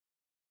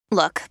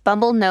Look,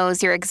 Bumble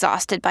knows you're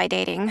exhausted by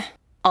dating.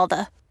 All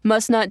the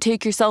must not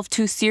take yourself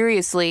too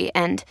seriously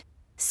and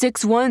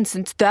 6'1"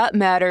 since that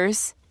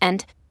matters.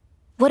 And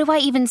what do I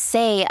even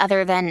say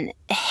other than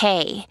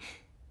hey?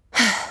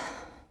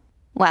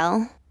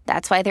 Well,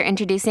 that's why they're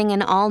introducing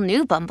an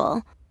all-new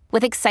Bumble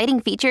with exciting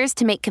features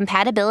to make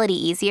compatibility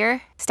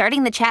easier,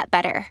 starting the chat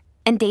better,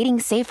 and dating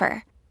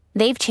safer.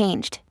 They've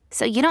changed,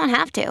 so you don't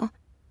have to.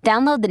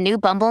 Download the new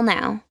Bumble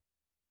now.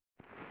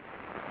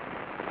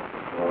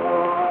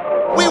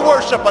 We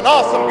worship an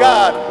awesome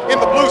God in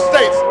the blue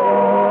states.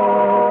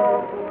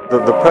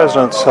 The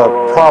president's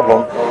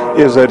problem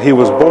is that he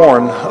was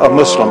born a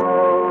Muslim.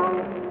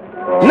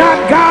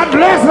 Not God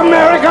bless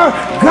America,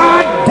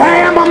 God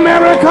damn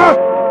America.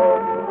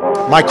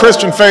 My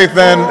Christian faith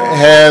then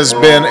has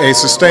been a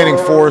sustaining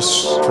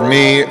force for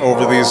me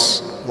over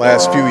these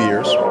last few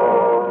years.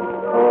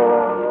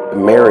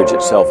 Marriage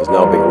itself is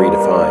now being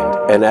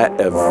redefined, and at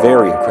a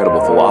very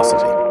incredible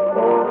velocity.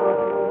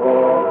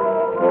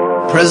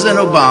 President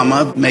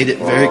Obama made it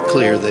very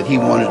clear that he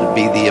wanted to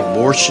be the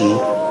abortion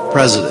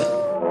president.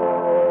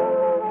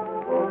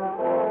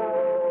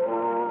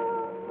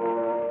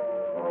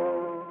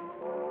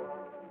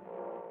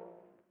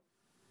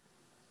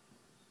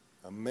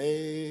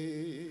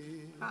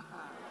 Amazing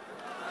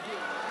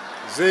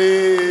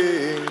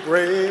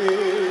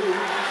grace,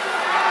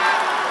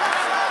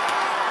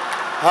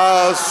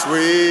 how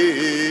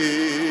sweet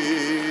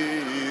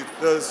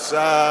the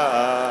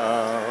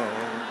sound.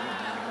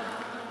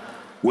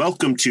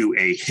 Welcome to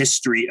A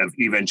History of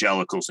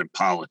Evangelicals and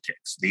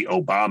Politics, the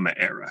Obama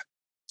Era.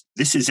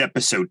 This is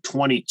episode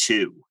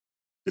 22.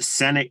 The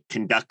Senate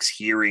conducts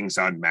hearings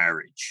on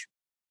marriage.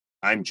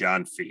 I'm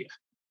John Fia.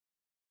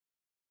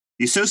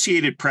 The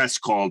Associated Press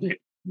called it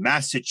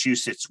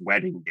Massachusetts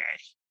Wedding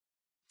Day.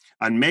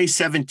 On May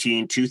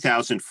 17,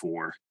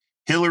 2004,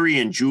 Hillary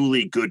and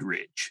Julie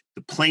Goodridge,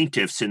 the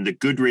plaintiffs in the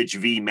Goodridge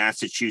v.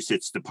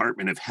 Massachusetts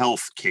Department of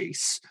Health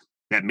case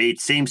that made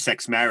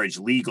same-sex marriage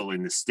legal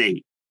in the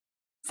state,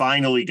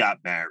 finally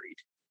got married.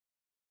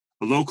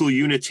 A local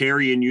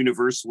Unitarian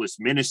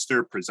Universalist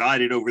minister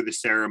presided over the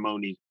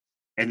ceremony,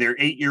 and their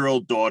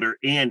 8-year-old daughter,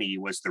 Annie,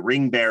 was the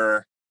ring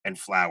bearer and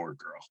flower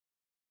girl.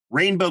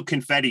 Rainbow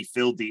confetti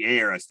filled the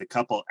air as the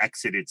couple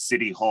exited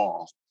City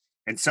Hall,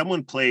 and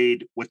someone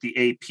played what the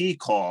AP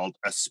called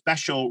a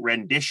special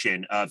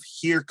rendition of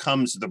Here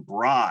Comes the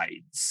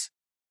Brides.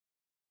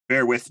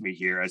 Bear with me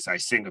here as I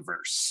sing a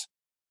verse.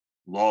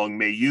 Long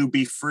may you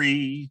be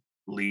free,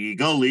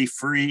 legally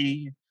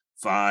free,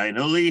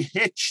 finally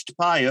hitched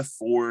by a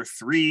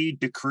 4-3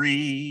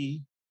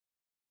 decree.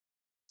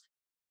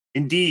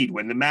 Indeed,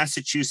 when the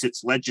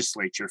Massachusetts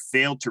legislature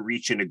failed to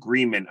reach an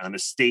agreement on a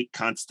state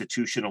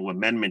constitutional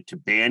amendment to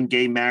ban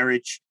gay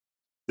marriage,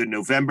 the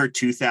November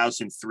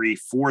 2003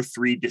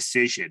 4-3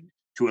 decision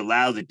to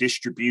allow the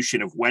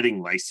distribution of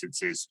wedding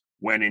licenses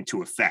went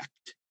into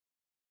effect.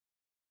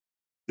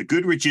 The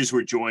Goodridges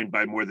were joined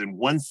by more than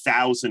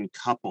 1,000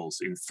 couples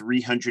in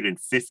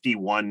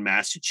 351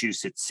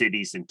 Massachusetts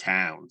cities and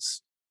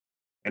towns.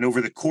 And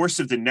over the course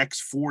of the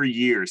next 4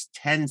 years,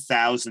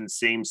 10,000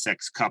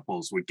 same-sex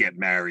couples would get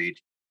married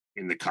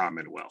in the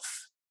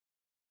Commonwealth.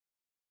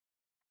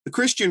 The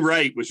Christian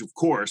right was, of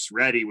course,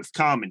 ready with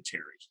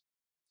commentary.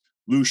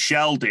 Lou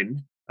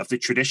Sheldon of the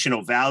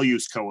Traditional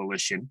Values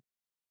Coalition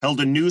held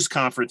a news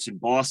conference in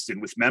Boston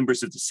with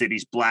members of the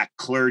city's Black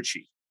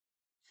clergy.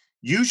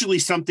 Usually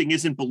something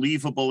isn't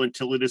believable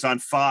until it is on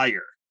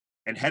fire,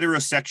 and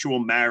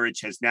heterosexual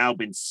marriage has now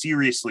been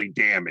seriously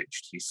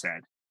damaged, he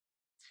said.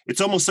 It's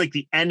almost like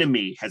the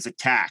enemy has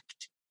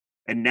attacked,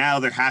 and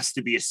now there has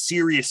to be a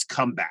serious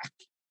comeback.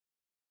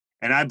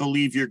 And I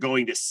believe you're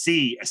going to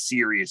see a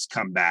serious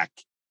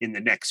comeback in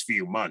the next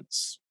few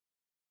months.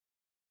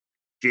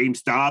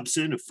 James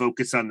Dobson of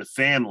Focus on the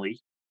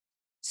Family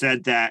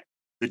said that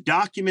the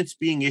documents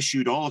being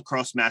issued all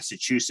across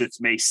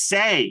Massachusetts may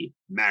say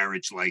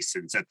marriage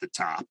license at the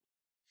top,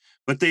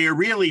 but they are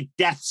really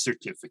death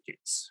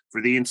certificates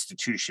for the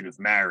institution of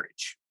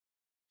marriage.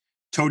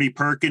 Tony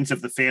Perkins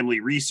of the Family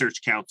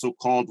Research Council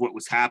called what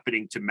was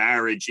happening to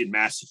marriage in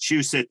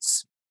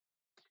Massachusetts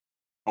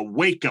a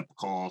wake-up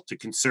call to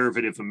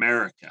conservative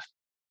America.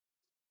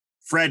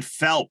 Fred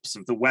Phelps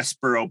of the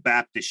Westboro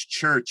Baptist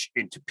Church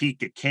in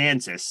Topeka,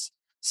 Kansas,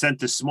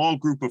 sent a small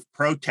group of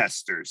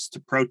protesters to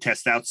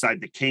protest outside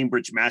the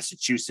Cambridge,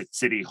 Massachusetts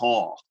City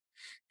Hall,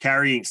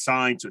 carrying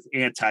signs with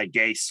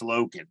anti-gay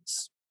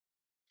slogans.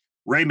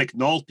 Ray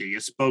McNulty, a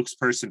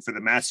spokesperson for the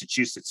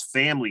Massachusetts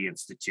Family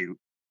Institute,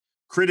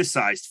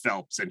 criticized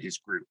Phelps and his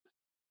group,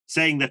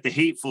 saying that the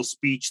hateful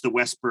speech the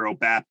Westboro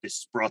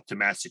Baptists brought to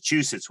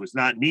Massachusetts was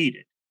not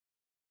needed.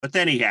 But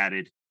then he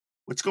added,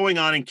 "What's going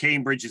on in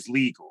Cambridge is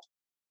legal.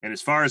 And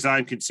as far as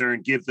I'm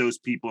concerned, give those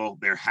people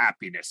their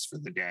happiness for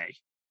the day."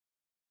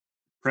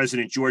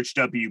 President George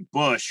W.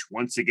 Bush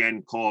once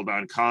again called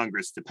on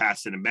Congress to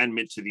pass an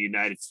amendment to the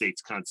United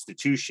States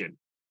Constitution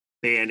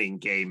banning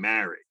gay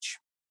marriage.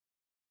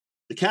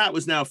 The cat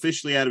was now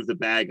officially out of the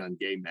bag on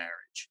gay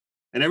marriage.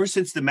 And ever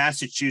since the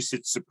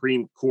Massachusetts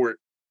Supreme Court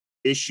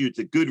issued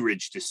the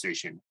Goodridge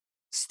decision,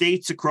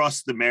 States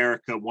across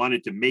America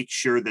wanted to make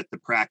sure that the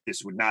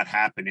practice would not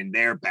happen in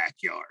their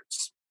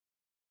backyards.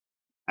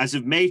 As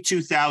of May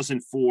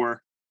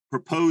 2004,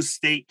 proposed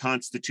state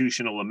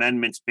constitutional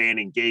amendments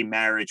banning gay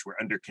marriage were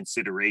under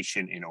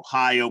consideration in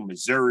Ohio,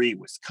 Missouri,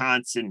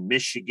 Wisconsin,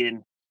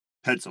 Michigan,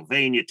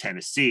 Pennsylvania,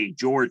 Tennessee,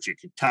 Georgia,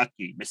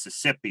 Kentucky,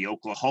 Mississippi,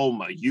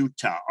 Oklahoma,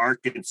 Utah,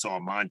 Arkansas,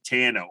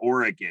 Montana,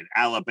 Oregon,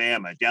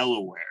 Alabama,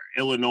 Delaware,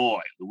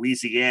 Illinois,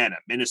 Louisiana,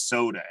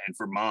 Minnesota, and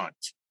Vermont.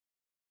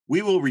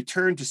 We will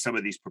return to some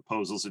of these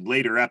proposals in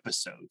later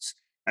episodes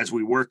as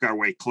we work our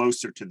way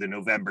closer to the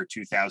November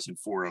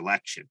 2004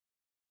 election.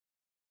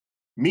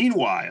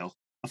 Meanwhile,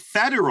 a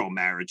federal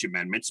marriage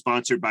amendment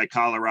sponsored by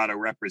Colorado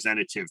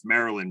Representative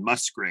Marilyn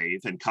Musgrave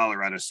and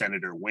Colorado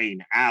Senator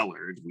Wayne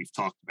Allard, we've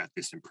talked about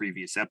this in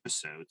previous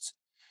episodes,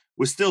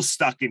 was still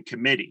stuck in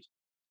committee.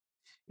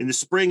 In the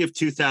spring of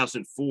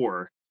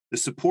 2004, the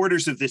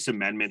supporters of this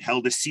amendment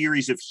held a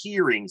series of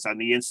hearings on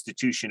the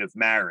institution of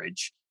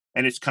marriage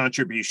and its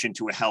contribution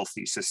to a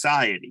healthy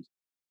society.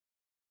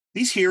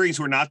 These hearings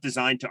were not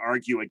designed to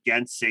argue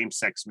against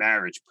same-sex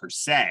marriage per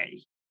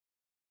se,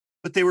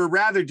 but they were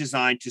rather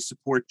designed to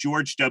support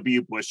George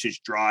W. Bush's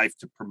drive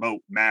to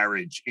promote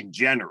marriage in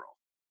general.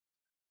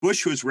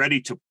 Bush was ready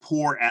to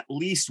pour at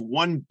least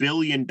 $1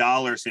 billion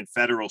in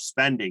federal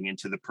spending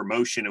into the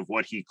promotion of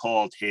what he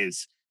called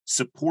his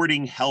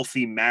Supporting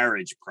Healthy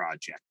Marriage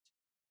project.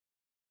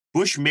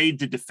 Bush made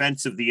the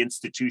defense of the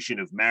institution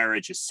of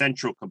marriage a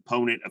central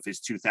component of his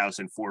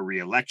 2004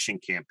 re-election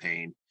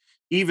campaign,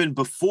 even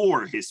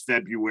before his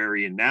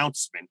February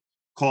announcement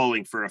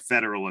calling for a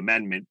federal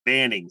amendment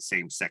banning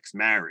same-sex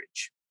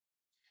marriage.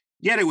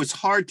 Yet it was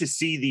hard to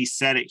see these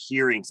Senate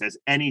hearings as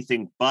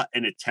anything but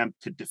an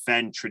attempt to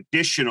defend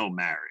traditional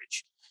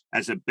marriage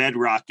as a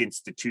bedrock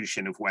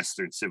institution of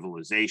Western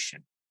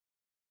civilization.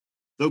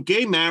 Though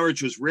gay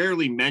marriage was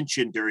rarely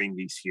mentioned during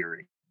these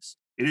hearings,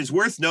 it is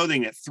worth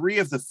noting that 3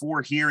 of the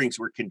 4 hearings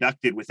were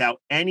conducted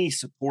without any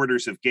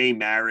supporters of gay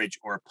marriage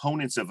or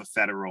opponents of a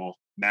federal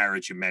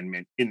marriage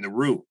amendment in the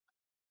room.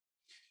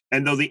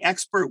 And though the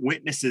expert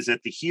witnesses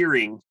at the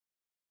hearing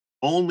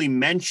only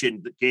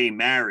mentioned gay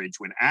marriage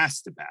when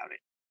asked about it,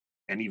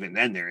 and even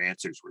then their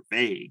answers were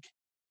vague,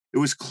 it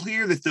was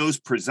clear that those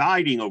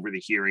presiding over the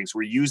hearings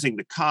were using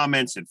the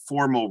comments and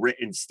formal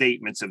written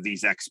statements of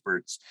these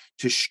experts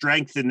to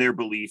strengthen their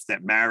belief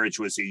that marriage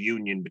was a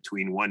union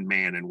between one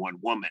man and one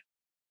woman.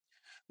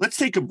 Let's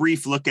take a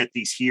brief look at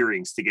these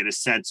hearings to get a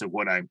sense of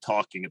what I'm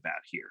talking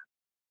about here.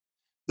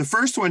 The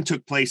first one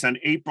took place on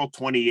April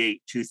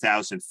 28,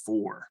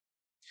 2004.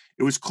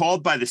 It was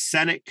called by the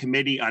Senate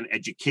Committee on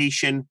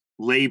Education,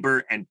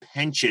 Labor, and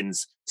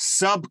Pensions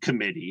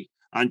Subcommittee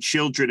on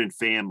Children and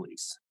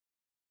Families.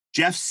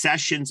 Jeff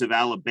Sessions of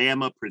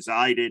Alabama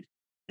presided,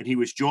 and he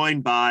was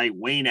joined by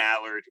Wayne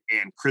Allard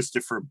and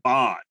Christopher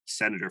Bond,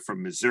 senator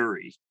from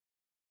Missouri.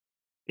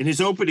 In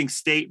his opening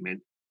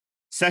statement,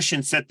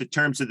 Sessions set the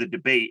terms of the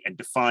debate and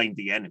defined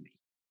the enemy.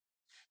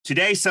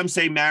 Today, some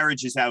say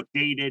marriage is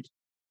outdated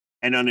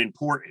and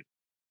unimportant.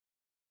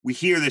 We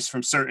hear this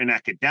from certain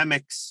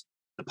academics,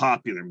 the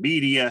popular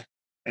media,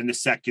 and the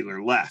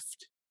secular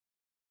left.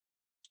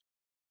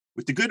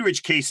 With the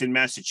Goodridge case in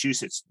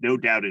Massachusetts no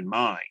doubt in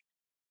mind,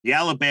 the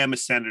Alabama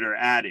senator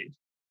added,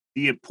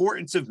 "The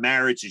importance of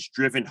marriage is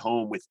driven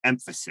home with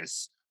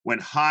emphasis when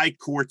high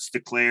courts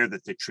declare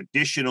that the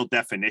traditional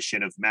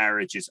definition of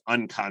marriage is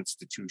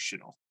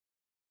unconstitutional."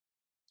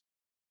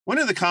 One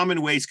of the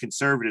common ways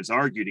conservatives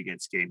argued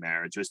against gay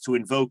marriage was to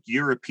invoke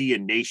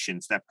European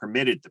nations that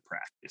permitted the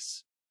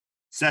practice.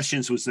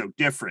 Sessions was no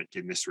different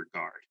in this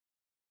regard.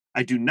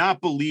 "I do not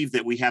believe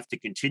that we have to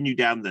continue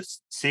down the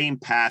same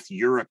path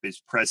Europe is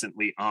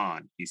presently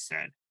on," he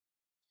said.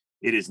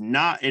 "It is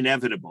not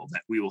inevitable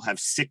that we will have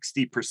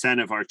 60%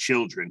 of our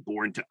children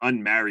born to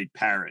unmarried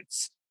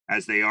parents,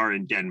 as they are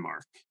in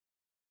Denmark.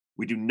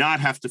 We do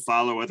not have to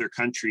follow other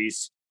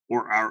countries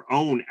or our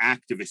own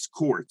activist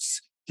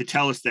courts to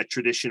tell us that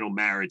traditional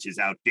marriage is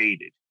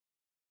outdated."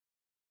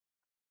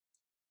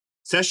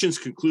 Sessions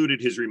concluded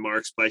his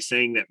remarks by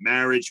saying that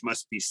marriage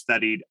must be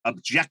studied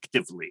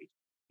objectively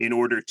in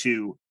order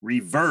to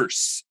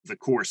reverse the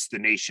course the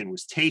nation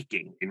was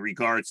taking in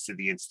regards to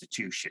the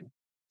institution,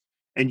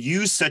 and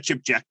use such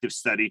objective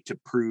study to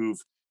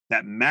prove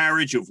that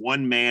marriage of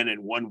one man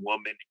and one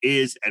woman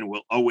is and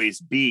will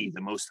always be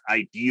the most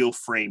ideal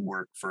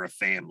framework for a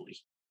family.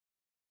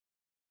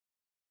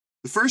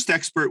 The first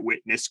expert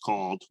witness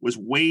called was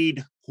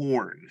Wade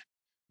Horn,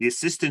 the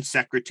Assistant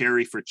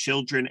Secretary for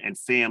Children and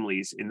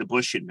Families in the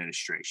Bush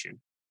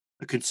administration,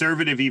 a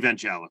conservative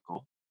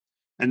evangelical,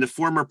 and the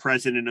former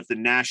president of the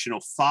National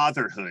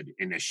Fatherhood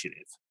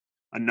Initiative,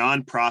 a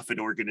nonprofit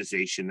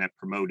organization that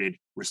promoted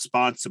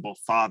responsible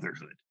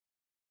fatherhood.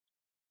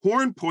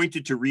 Horn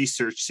pointed to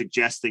research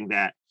suggesting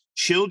that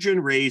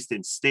children raised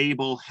in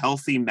stable,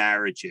 healthy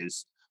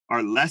marriages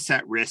are less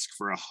at risk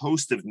for a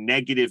host of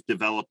negative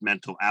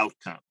developmental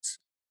outcomes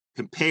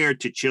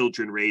compared to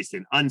children raised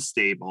in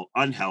unstable,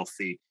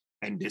 unhealthy,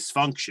 and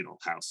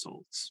dysfunctional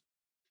households.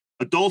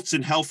 Adults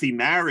in healthy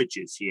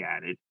marriages, he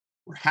added,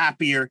 were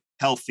happier,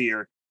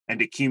 healthier,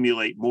 and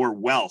accumulate more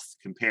wealth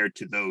compared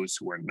to those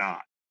who are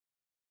not.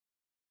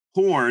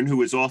 Horn,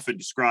 who is often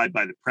described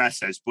by the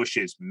press as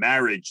Bush's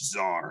marriage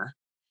czar,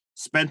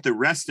 spent the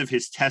rest of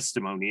his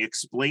testimony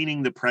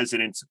explaining the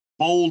president's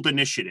bold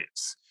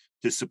initiatives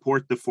to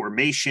support the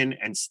formation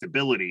and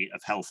stability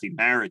of healthy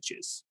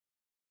marriages.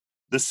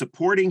 The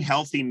Supporting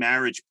Healthy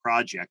Marriage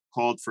Project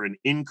called for an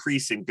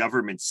increase in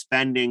government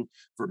spending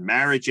for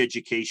marriage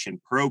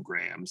education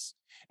programs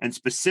and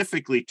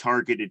specifically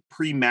targeted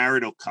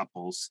premarital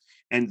couples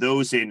and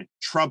those in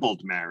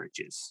troubled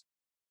marriages.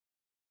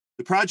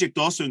 The project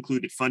also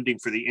included funding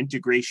for the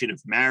integration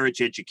of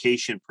marriage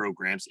education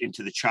programs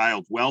into the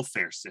child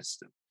welfare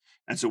system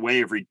as a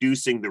way of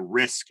reducing the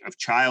risk of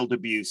child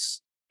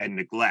abuse and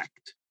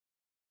neglect.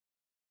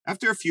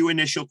 After a few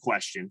initial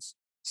questions,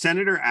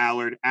 Senator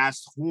Allard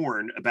asked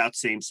Horn about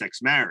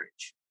same-sex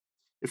marriage.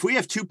 If we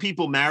have two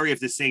people marry of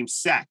the same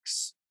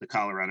sex, the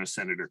Colorado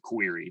senator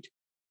queried,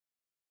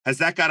 has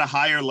that got a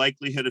higher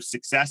likelihood of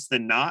success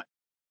than not?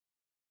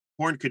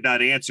 Horn could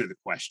not answer the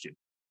question.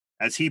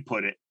 As he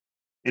put it,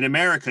 in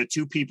America,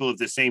 two people of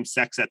the same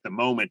sex at the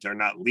moment are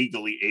not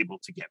legally able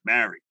to get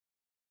married,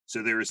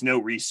 so there is no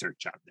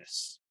research on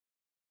this.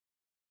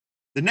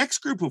 The next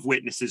group of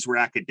witnesses were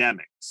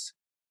academics.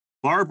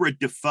 Barbara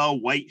Defoe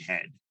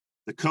Whitehead,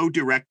 the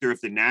co-director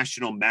of the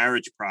National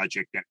Marriage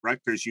Project at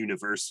Rutgers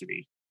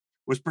University,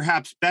 was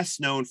perhaps best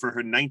known for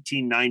her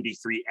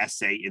 1993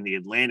 essay in the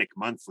Atlantic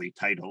Monthly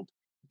titled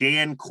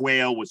Dan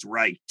Quayle Was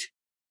Right,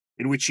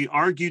 in which she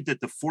argued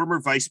that the former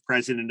vice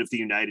president of the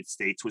United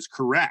States was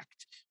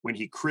correct when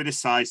he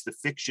criticized the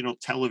fictional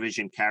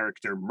television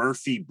character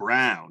Murphy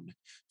Brown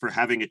for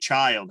having a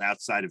child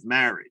outside of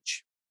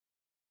marriage.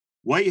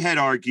 Whitehead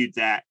argued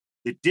that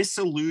the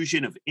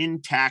disillusion of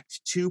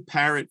intact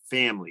two-parent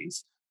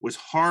families was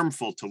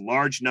harmful to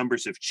large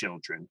numbers of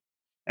children,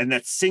 and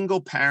that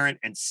single-parent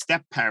and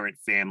step-parent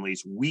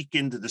families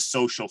weakened the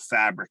social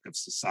fabric of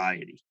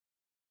society.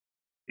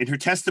 In her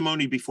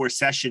testimony before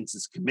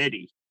Sessions'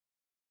 committee,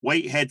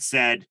 Whitehead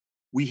said,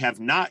 "We have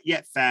not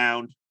yet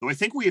found, though I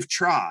think we have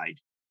tried,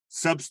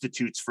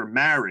 substitutes for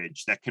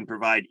marriage that can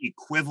provide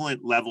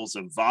equivalent levels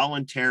of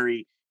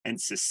voluntary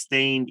and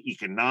sustained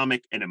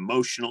economic and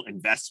emotional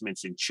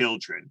investments in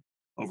children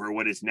over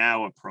what is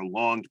now a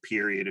prolonged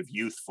period of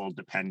youthful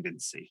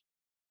dependency."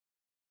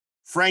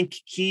 Frank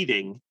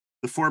Keating,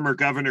 the former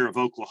governor of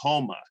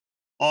Oklahoma,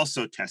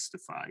 also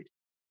testified.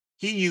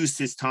 He used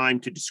his time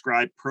to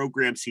describe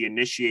programs he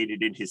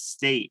initiated in his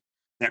state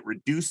that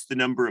reduced the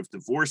number of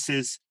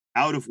divorces,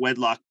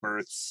 out-of-wedlock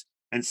births,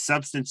 and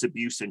substance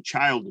abuse and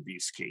child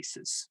abuse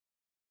cases.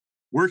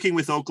 Working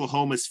with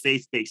Oklahoma's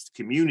faith-based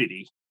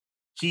community,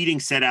 Keating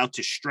set out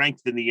to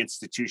strengthen the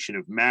institution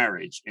of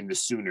marriage in the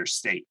Sooner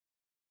State.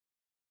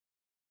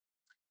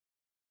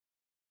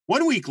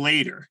 1 week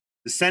later,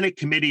 the Senate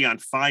Committee on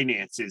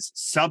Finance's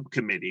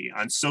Subcommittee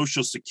on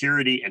Social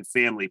Security and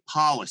Family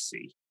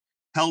Policy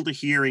held a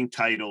hearing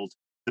titled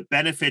The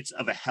Benefits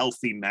of a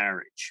Healthy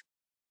Marriage.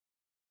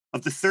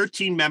 Of the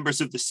 13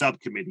 members of the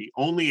subcommittee,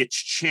 only its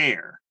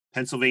chair,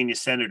 Pennsylvania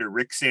Senator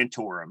Rick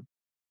Santorum,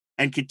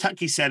 and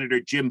Kentucky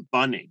Senator Jim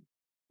Bunning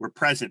were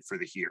present for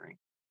the hearing.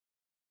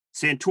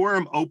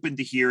 Santorum opened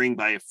the hearing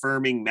by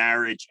affirming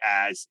marriage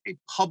as a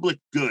public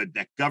good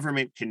that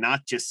government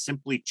cannot just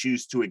simply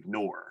choose to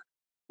ignore,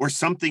 or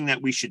something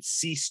that we should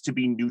cease to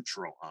be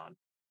neutral on.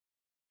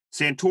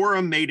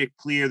 Santorum made it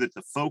clear that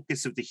the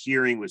focus of the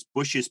hearing was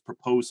Bush's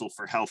proposal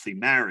for healthy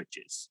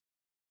marriages,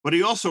 but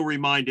he also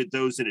reminded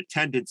those in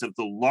attendance of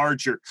the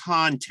larger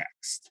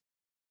context,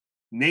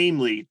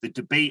 namely the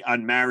debate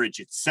on marriage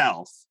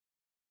itself,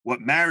 what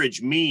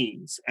marriage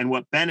means, and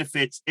what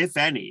benefits, if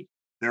any,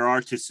 there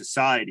are to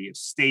society of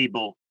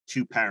stable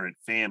two-parent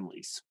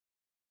families.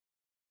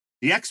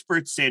 The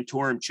experts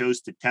Santorum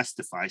chose to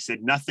testify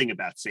said nothing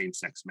about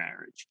same-sex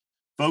marriage,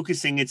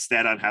 focusing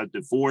instead on how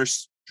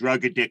divorce,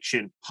 drug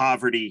addiction,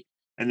 poverty,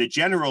 and the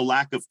general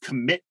lack of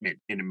commitment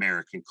in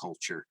American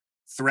culture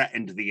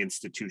threatened the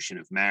institution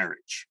of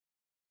marriage.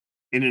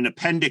 In an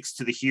appendix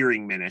to the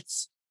hearing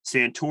minutes,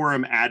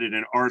 Santorum added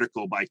an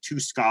article by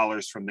two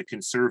scholars from the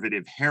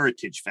Conservative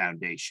Heritage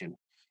Foundation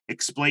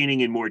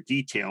explaining in more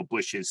detail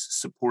Bush's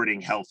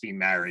Supporting Healthy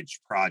Marriage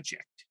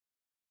project.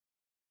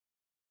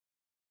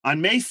 On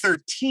May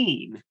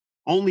 13,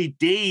 only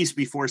days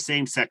before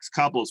same-sex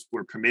couples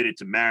were permitted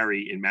to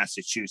marry in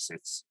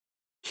Massachusetts,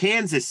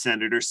 Kansas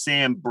Senator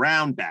Sam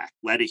Brownback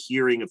led a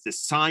hearing of the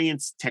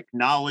Science,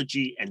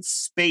 Technology, and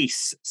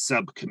Space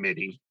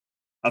Subcommittee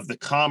of the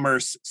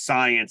Commerce,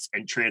 Science,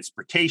 and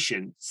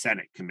Transportation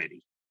Senate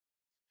Committee.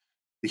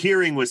 The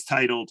hearing was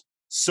titled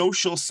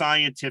Social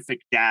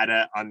Scientific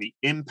Data on the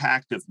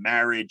Impact of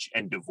Marriage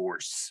and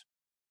Divorce.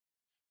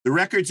 The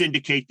records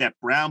indicate that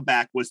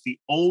Brownback was the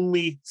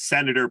only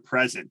senator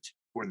present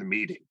for the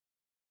meeting.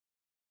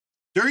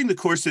 During the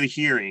course of the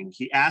hearing,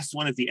 he asked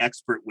one of the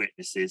expert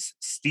witnesses,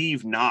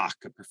 Steve Knock,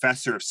 a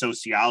professor of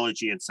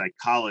sociology and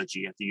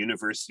psychology at the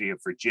University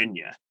of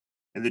Virginia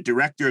and the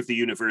director of the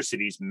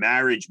university's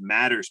Marriage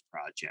Matters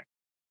project,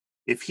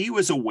 if he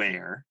was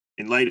aware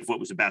in light of what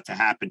was about to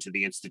happen to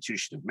the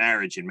institution of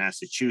marriage in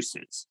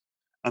Massachusetts,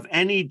 of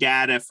any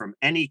data from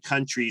any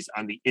countries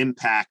on the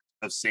impact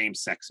of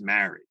same-sex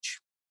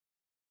marriage.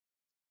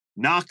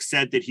 Knox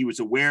said that he was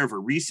aware of a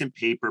recent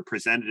paper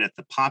presented at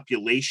the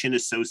Population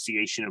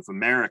Association of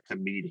America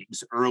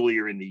meetings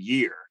earlier in the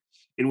year,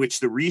 in which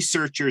the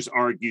researchers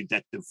argued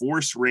that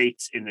divorce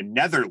rates in the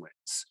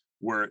Netherlands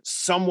were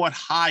somewhat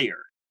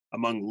higher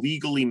among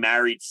legally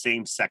married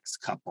same-sex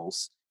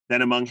couples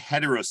than among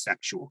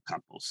heterosexual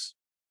couples.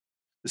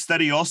 The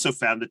study also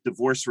found that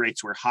divorce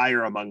rates were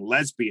higher among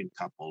lesbian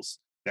couples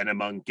than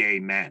among gay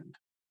men.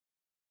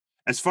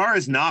 As far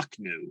as Knox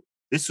knew,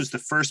 this was the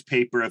first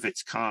paper of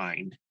its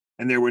kind,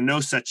 and there were no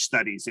such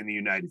studies in the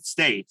United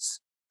States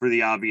for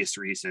the obvious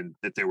reason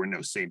that there were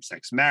no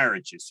same-sex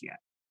marriages yet.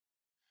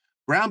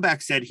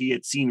 Brownback said he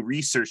had seen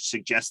research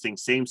suggesting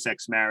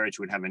same-sex marriage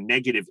would have a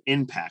negative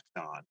impact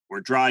on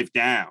or drive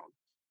down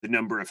the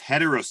number of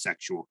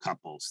heterosexual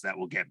couples that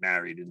will get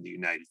married in the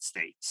United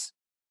States.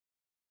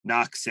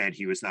 Knox said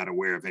he was not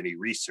aware of any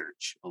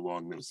research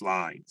along those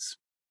lines.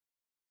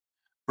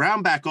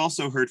 Brownback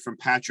also heard from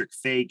Patrick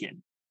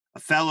Fagan, a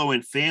fellow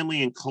in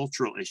family and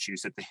cultural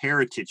issues at the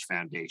Heritage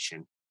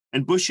Foundation,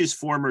 and Bush's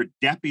former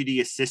Deputy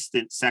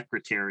Assistant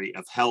Secretary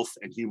of Health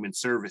and Human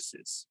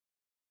Services.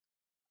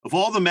 Of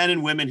all the men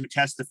and women who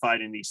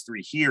testified in these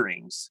three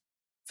hearings,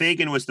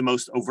 Fagan was the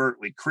most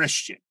overtly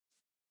Christian.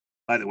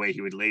 By the way,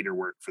 he would later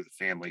work for the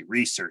Family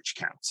Research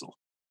Council.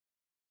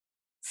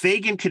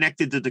 Fagan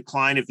connected the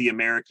decline of the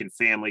American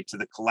family to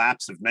the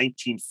collapse of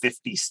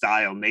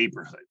 1950-style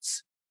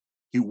neighborhoods.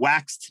 He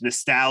waxed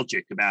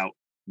nostalgic about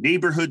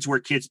neighborhoods where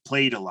kids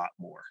played a lot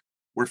more,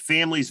 where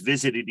families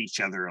visited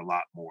each other a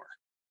lot more,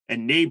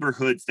 and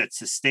neighborhoods that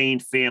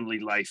sustained family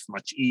life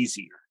much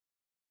easier.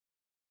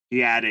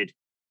 He added,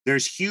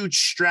 "There's huge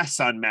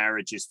stress on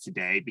marriages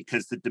today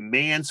because the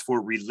demands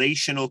for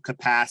relational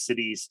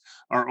capacities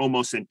are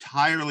almost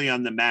entirely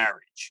on the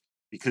marriage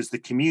because the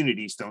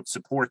communities don't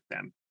support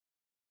them."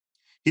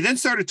 He then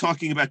started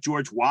talking about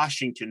George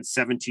Washington's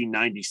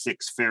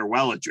 1796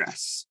 farewell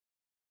address.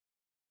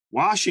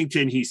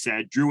 Washington, he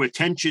said, drew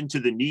attention to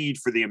the need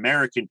for the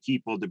American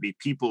people to be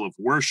people of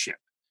worship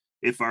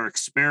if our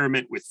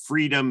experiment with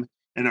freedom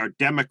and our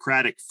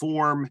democratic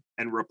form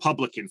and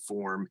Republican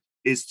form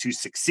is to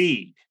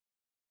succeed.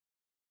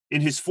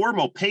 In his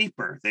formal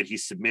paper that he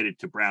submitted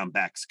to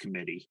Brownback's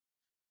committee,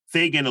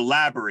 Fagan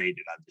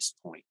elaborated on this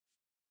point.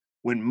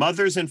 When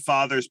mothers and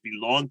fathers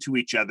belong to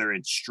each other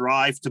and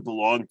strive to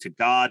belong to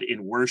God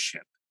in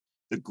worship,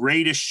 the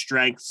greatest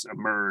strengths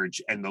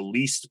emerge and the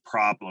least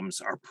problems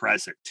are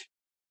present.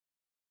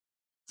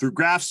 Through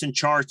graphs and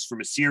charts from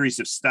a series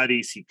of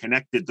studies, he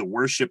connected the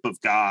worship of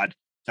God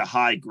to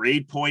high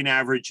grade point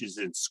averages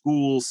in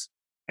schools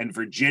and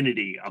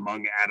virginity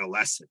among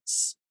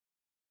adolescents.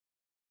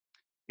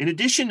 In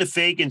addition to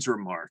Fagan's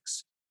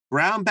remarks,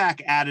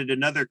 Brownback added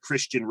another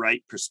Christian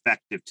right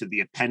perspective to the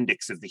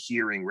appendix of the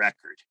hearing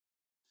record.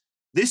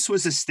 This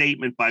was a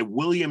statement by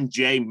William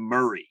J.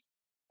 Murray,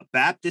 a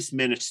Baptist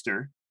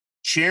minister,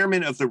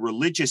 chairman of the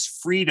Religious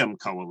Freedom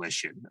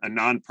Coalition, a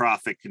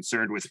nonprofit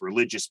concerned with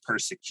religious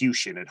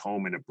persecution at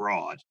home and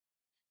abroad,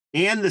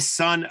 and the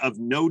son of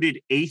noted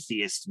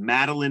atheist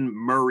Madalyn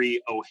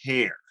Murray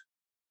O'Hair.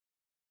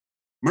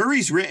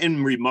 Murray's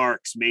written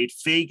remarks made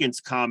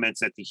Fagan's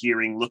comments at the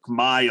hearing look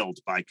mild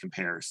by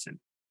comparison.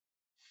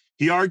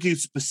 He argued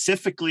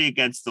specifically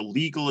against the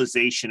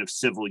legalization of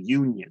civil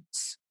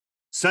unions.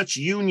 Such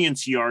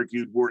unions, he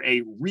argued, were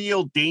a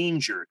real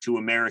danger to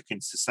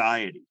American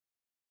society.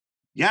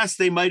 Yes,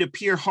 they might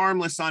appear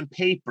harmless on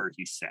paper,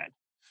 he said,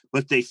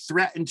 but they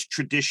threatened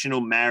traditional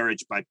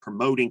marriage by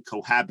promoting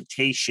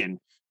cohabitation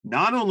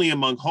not only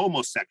among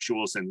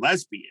homosexuals and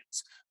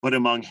lesbians, but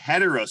among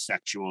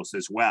heterosexuals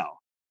as well.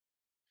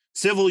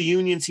 Civil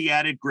unions, he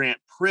added, grant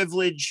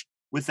privilege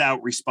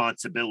without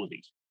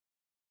responsibility.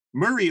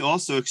 Murray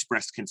also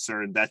expressed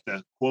concern that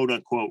the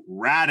quote-unquote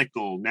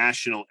radical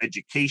National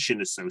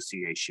Education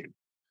Association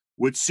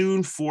would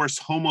soon force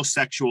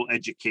homosexual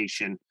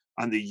education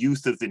on the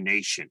youth of the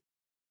nation.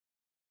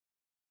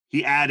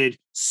 He added,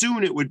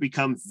 soon it would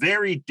become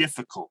very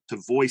difficult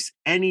to voice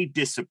any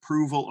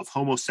disapproval of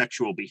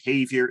homosexual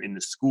behavior in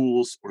the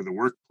schools or the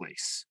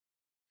workplace.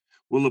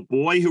 Will a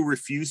boy who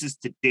refuses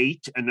to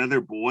date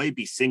another boy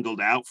be singled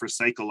out for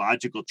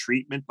psychological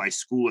treatment by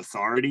school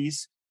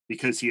authorities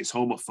because he is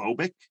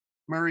homophobic?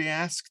 Murray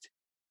asked.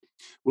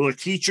 Will a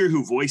teacher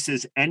who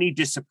voices any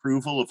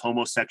disapproval of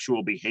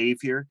homosexual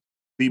behavior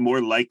be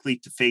more likely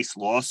to face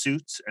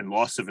lawsuits and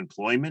loss of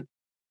employment?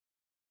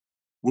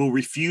 Will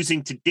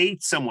refusing to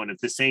date someone of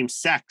the same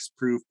sex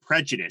prove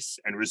prejudice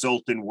and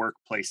result in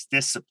workplace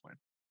discipline?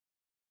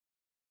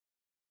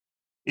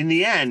 In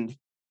the end,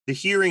 the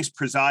hearings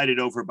presided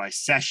over by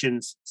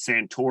Sessions,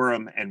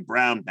 Santorum, and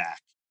Brownback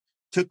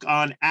took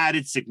on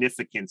added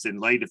significance in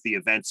light of the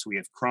events we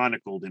have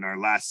chronicled in our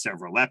last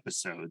several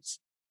episodes,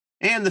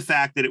 and the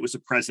fact that it was a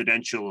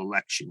presidential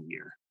election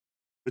year.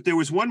 But there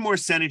was one more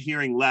Senate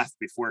hearing left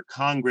before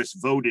Congress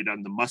voted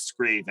on the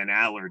Musgrave and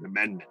Allard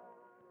Amendment.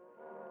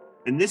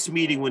 And this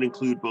meeting would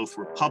include both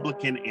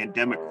Republican and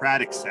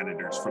Democratic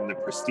senators from the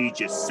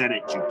prestigious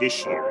Senate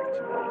Judiciary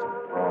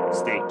Committee.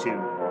 Stay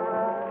tuned.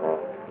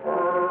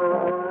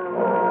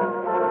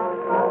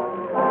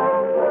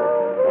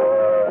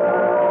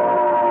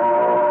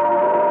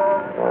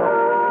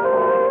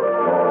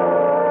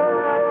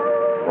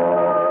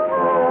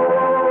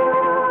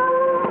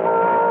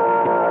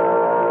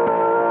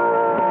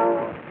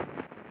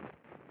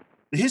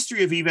 The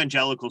History of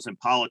Evangelicals and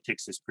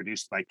Politics is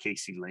produced by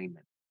Casey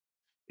Lehman.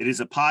 It is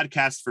a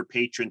podcast for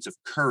patrons of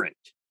Current,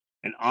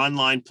 an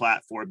online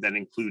platform that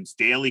includes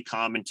daily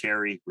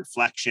commentary,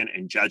 reflection,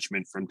 and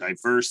judgment from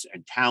diverse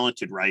and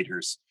talented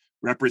writers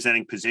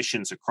representing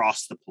positions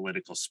across the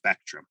political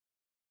spectrum.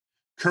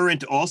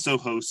 Current also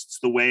hosts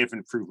The Way of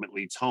Improvement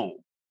Leads Home,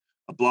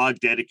 a blog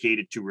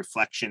dedicated to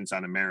reflections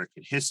on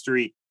American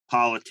history,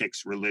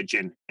 politics,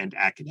 religion, and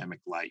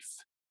academic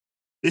life.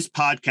 This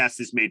podcast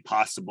is made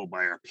possible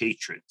by our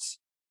patrons.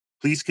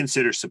 Please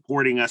consider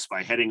supporting us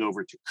by heading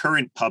over to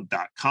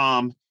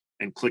currentpub.com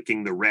and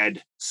clicking the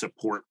red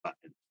support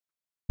button.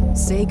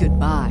 Say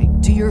goodbye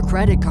to your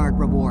credit card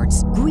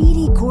rewards.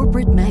 Greedy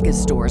corporate mega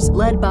stores,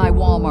 led by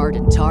Walmart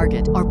and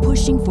Target, are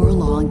pushing for a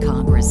law in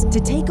Congress to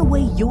take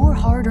away your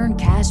hard-earned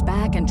cash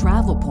back and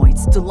travel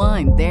points to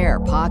line their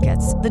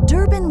pockets. The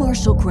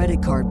Durbin-Marshall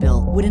credit card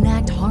bill would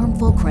enact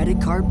harmful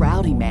credit card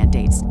routing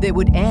mandates that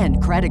would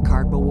end credit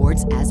card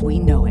rewards as we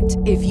know it.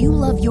 If you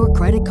love your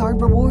credit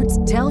card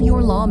rewards, tell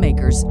your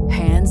lawmakers,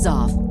 hands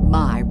off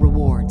my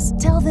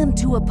rewards. Tell them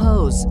to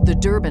oppose the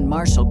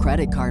Durbin-Marshall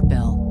credit card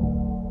bill.